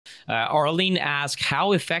Arlene asks,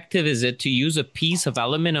 how effective is it to use a piece of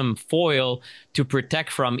aluminum foil to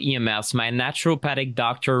protect from EMFs? My naturopathic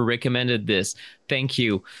doctor recommended this. Thank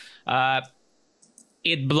you.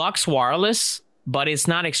 It blocks wireless, but it's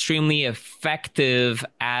not extremely effective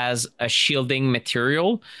as a shielding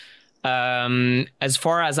material. As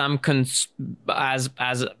far as as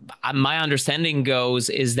my understanding goes,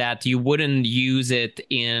 is that you wouldn't use it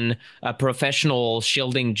in a professional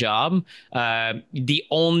shielding job. The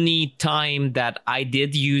only time that I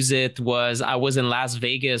did use it was I was in Las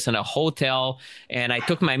Vegas in a hotel, and I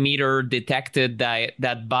took my meter, detected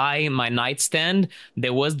that by my nightstand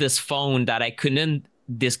there was this phone that I couldn't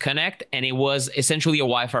disconnect, and it was essentially a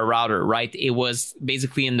Wi-Fi router, right? It was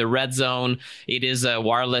basically in the red zone. It is a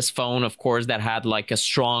wireless phone, of course, that had like a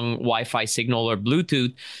strong Wi-Fi signal or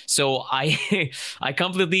Bluetooth. So I I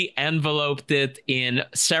completely enveloped it in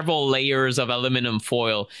several layers of aluminum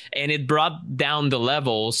foil, and it brought down the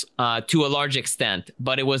levels to a large extent,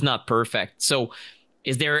 but it was not perfect. So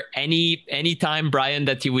is there any time, Brian,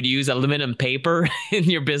 that you would use aluminum paper in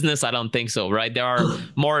your business? I don't think so, right? There are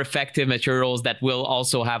more effective materials that will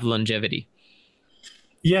also have longevity.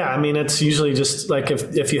 Yeah, I mean, it's usually just like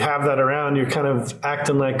if you have that around, you're kind of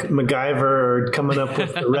acting like MacGyver or coming up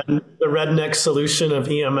with the redneck solution of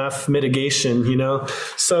EMF mitigation, you know?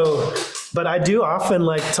 So, but I do often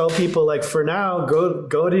like tell people, like, for now,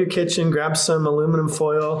 go to your kitchen, grab some aluminum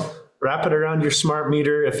foil, wrap it around your smart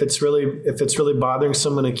meter. If it's really bothering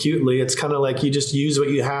someone acutely, it's kind of like you just use what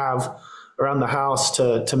you have around the house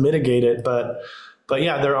to mitigate it. But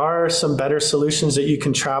yeah, there are some better solutions that you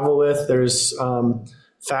can travel with. There's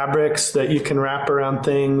fabrics that you can wrap around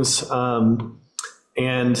things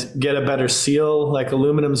and get a better seal. Like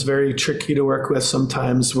aluminum's very tricky to work with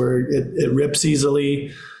sometimes, where it rips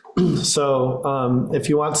easily. So if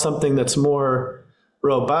you want something that's more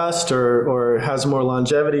robust or has more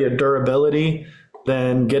longevity or durability,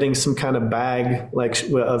 then getting some kind of bag like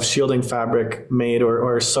of shielding fabric made,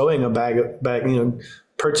 or sewing a bag, you know,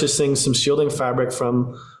 purchasing some shielding fabric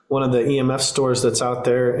from one of the EMF stores that's out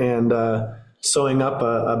there, and sewing up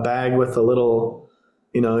a bag with a little,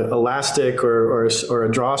 you know, elastic or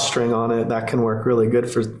a drawstring on it, that can work really good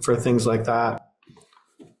for things like that.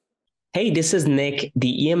 Hey, this is Nick,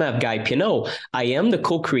 the EMF guy Pinot. I am the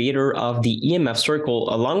co-creator of the EMF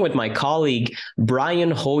Circle, along with my colleague,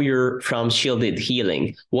 Brian Hoyer from Shielded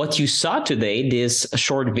Healing. What you saw today, this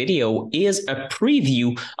short video, is a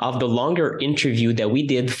preview of the longer interview that we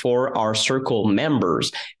did for our Circle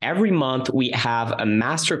members. Every month, we have a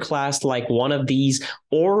masterclass like one of these,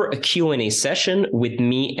 or a Q&A session with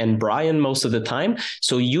me and Brian most of the time.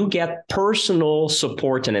 So you get personal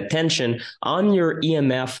support and attention on your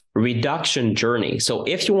EMF reduction journey. So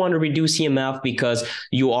if you want to reduce EMF because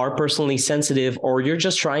you are personally sensitive, or you're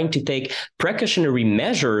just trying to take precautionary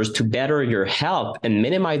measures to better your health and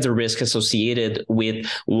minimize the risk associated with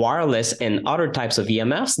wireless and other types of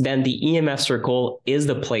EMFs, then the EMF Circle is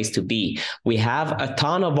the place to be. We have a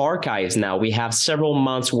ton of archives now. We have several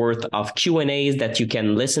months worth of Q&As that you can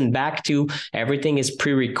listen back to. Everything is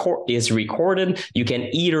recorded. You can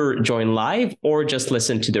either join live or just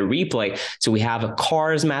listen to the replay. So we have a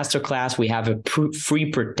cars masterclass. We have a free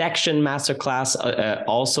protection masterclass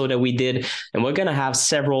also that we did. And we're going to have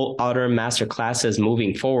several other masterclasses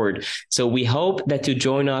moving forward. So we hope that you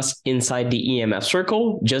join us inside the EMF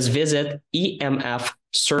Circle. Just visit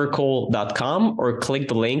emfcircle.com or click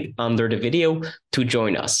the link under the video to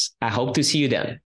join us. I hope to see you then.